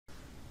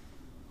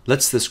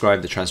Let's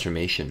describe the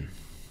transformation.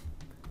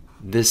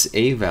 This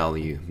a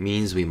value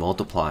means we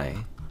multiply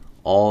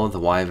all the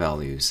y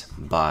values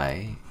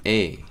by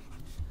a.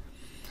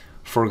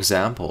 For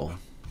example,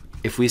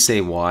 if we say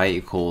y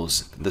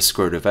equals the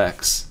square root of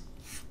x,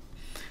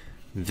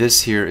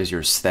 this here is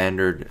your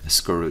standard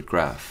square root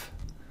graph.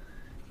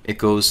 It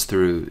goes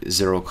through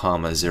 0,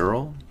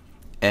 0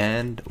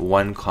 and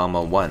 1,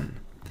 1.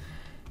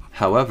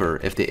 However,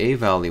 if the a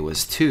value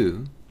was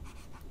 2,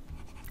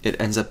 it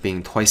ends up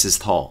being twice as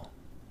tall.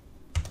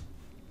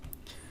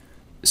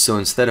 So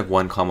instead of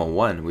 1,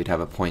 1, we'd have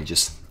a point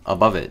just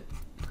above it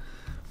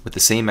with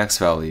the same x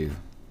value,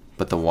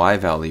 but the y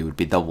value would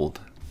be doubled.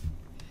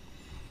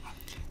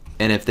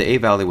 And if the a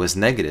value was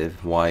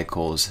negative, y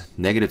equals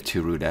negative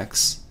 2 root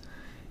x,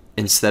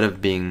 instead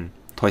of being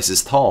twice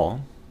as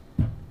tall,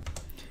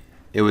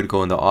 it would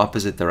go in the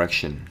opposite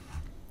direction.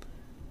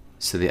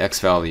 So the x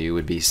value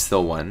would be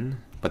still 1,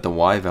 but the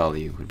y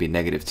value would be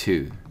negative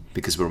 2,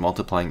 because we're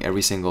multiplying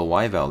every single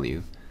y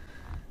value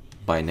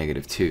by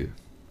negative 2.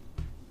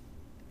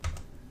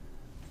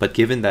 But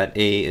given that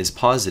a is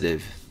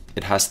positive,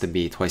 it has to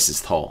be twice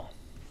as tall.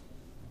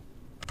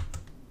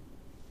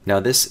 Now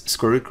this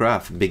square root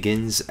graph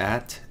begins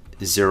at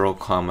 0,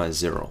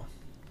 0.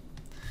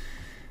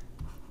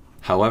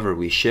 However,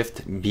 we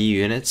shift b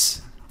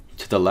units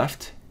to the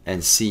left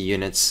and c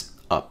units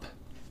up.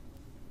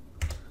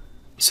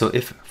 So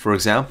if, for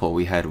example,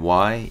 we had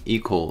y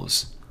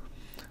equals,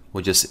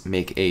 we'll just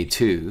make a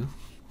 2,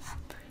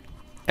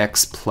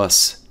 x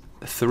plus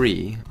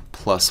 3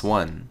 plus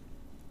 1,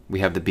 we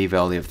have the b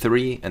value of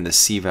 3 and the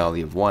c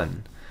value of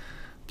 1.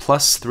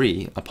 Plus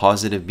 3, a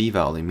positive b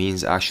value,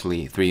 means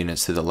actually 3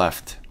 units to the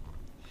left.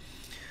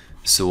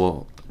 So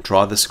we'll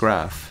draw this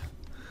graph.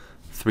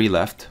 3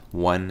 left,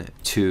 1,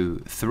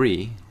 2,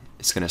 3.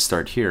 It's going to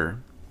start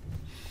here.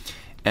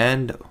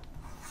 And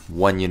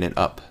 1 unit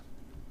up.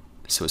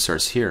 So it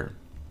starts here.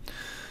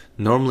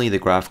 Normally the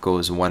graph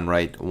goes 1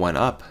 right, 1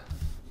 up.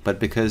 But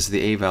because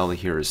the a value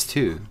here is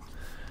 2,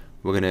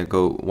 we're going to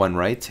go 1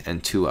 right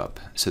and 2 up.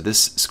 So this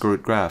square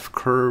root graph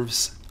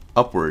curves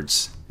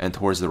upwards and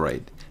towards the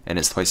right, and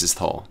it's twice as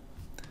tall.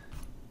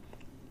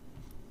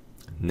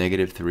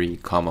 Negative 3,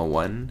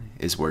 1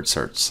 is where it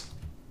starts.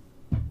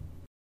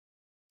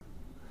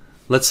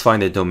 Let's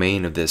find the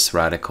domain of this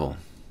radical.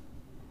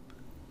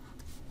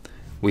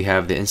 We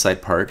have the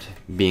inside part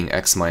being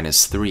x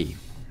minus 3.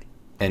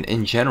 And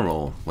in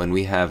general, when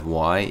we have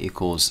y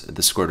equals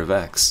the square root of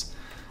x,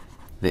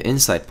 the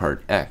inside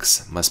part,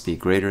 x, must be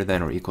greater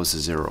than or equals to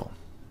 0.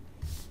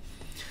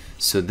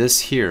 So this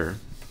here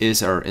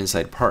is our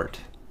inside part.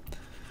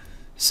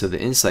 So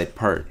the inside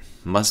part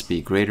must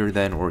be greater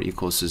than or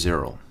equals to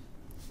 0.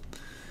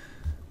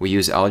 We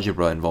use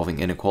algebra involving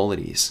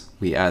inequalities.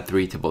 We add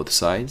 3 to both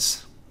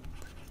sides.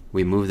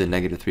 We move the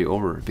negative 3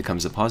 over, it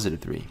becomes a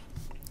positive 3.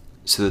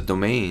 So the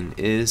domain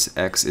is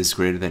x is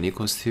greater than or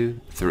equals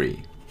to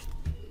 3.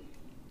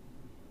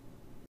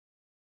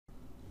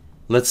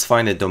 Let's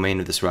find the domain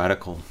of this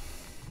radical.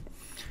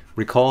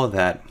 Recall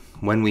that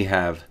when we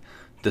have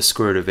the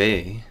square root of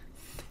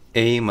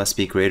a must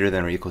be greater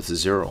than or equal to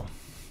 0.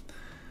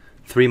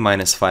 3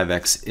 minus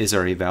 5x is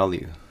our a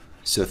value.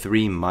 So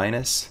 3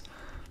 minus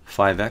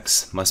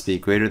 5x must be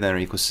greater than or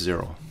equals to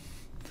 0.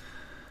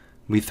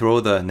 We throw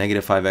the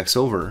negative 5x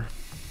over,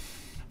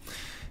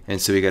 and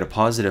so we get a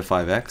positive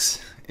 5x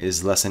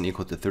is less than or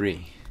equal to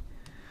 3.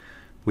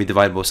 We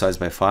divide both sides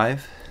by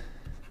 5,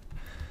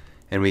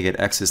 and we get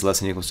x is less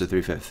than or equals to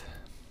 3/5.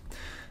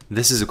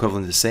 This is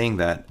equivalent to saying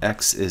that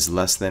x is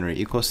less than or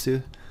equals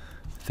to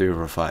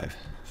 3/5.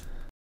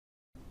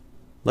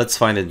 Let's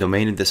find the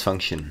domain of this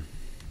function.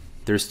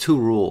 There's 2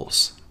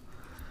 rules.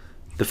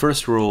 The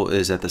first rule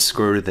is that the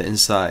square root of the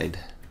inside,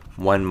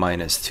 1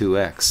 minus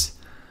 2x,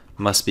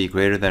 must be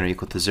greater than or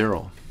equal to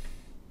 0.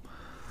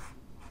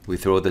 We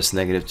throw this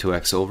negative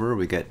 2x over,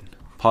 we get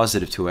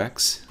positive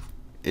 2x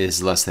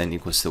is less than or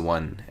equals to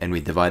 1, and we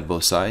divide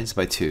both sides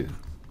by 2.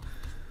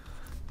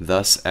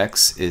 Thus,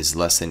 x is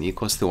less than or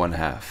equals to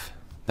 1/2.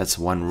 That's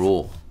one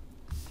rule.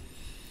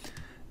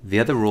 The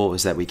other rule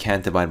is that we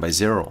can't divide by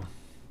 0.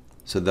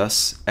 So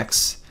thus,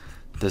 x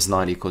does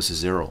not equal to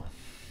 0.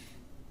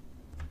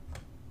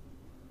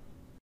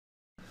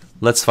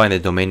 Let's find the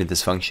domain of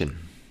this function.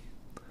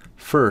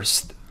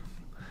 First,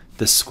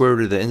 the square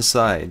root of the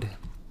inside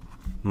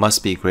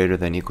must be greater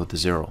than or equal to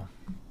 0.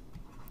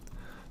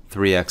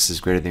 3x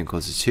is greater than or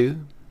equals to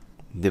 2.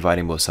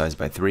 Dividing both sides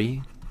by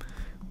 3.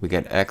 We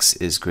get x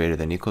is greater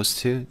than or equals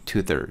to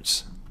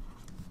 2/3.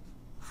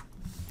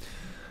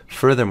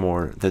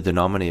 Furthermore, the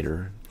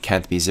denominator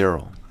can't be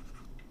 0.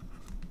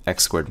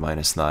 X squared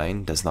minus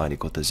 9 does not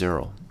equal to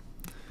 0.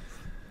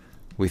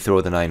 We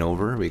throw the 9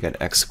 over, we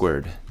get x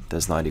squared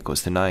does not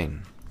equals to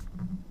 9.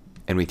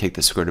 And we take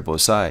the square root of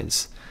both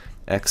sides.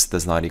 X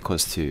does not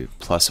equals to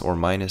plus or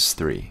minus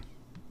 3.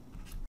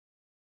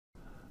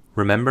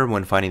 Remember,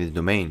 when finding the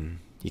domain,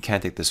 you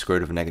can't take the square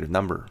root of a negative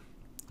number.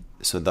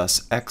 So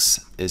thus x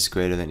is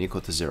greater than or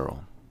equal to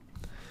 0.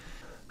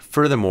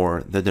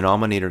 Furthermore, the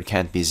denominator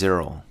can't be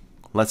 0.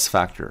 Let's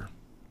factor.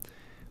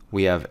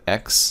 We have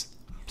x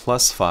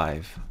plus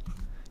 5,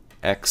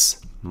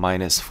 x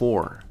minus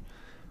 4.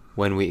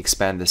 When we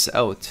expand this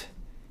out,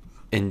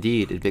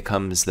 indeed it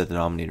becomes the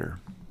denominator.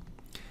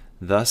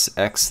 Thus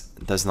x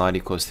does not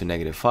equals to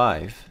negative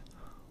 5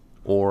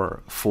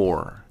 or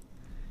 4.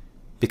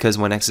 Because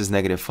when x is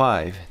negative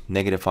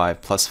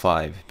 5 plus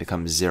 5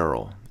 becomes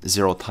 0.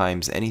 0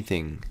 times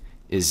anything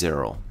is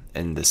 0,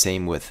 and the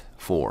same with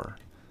 4.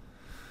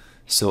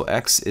 So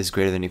x is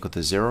greater than or equal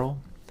to 0,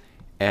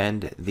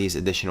 and these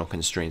additional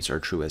constraints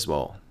are true as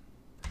well.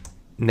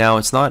 Now,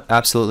 it's not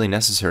absolutely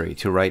necessary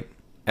to write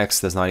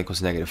x does not equal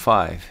to negative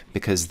 5,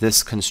 because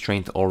this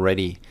constraint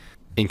already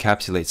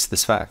encapsulates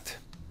this fact.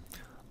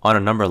 On a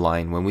number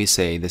line, when we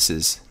say this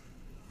is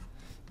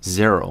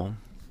 0,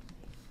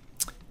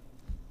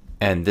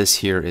 and this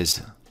here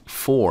is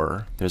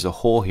 4, there's a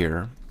hole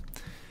here.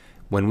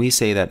 When we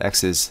say that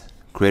x is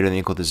greater than or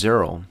equal to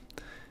 0,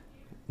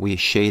 we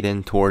shade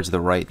in towards the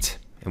right,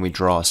 and we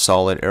draw a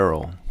solid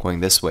arrow going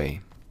this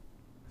way.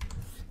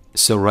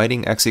 So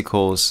writing x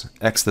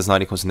does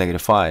not equal to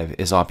negative 5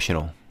 is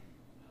optional.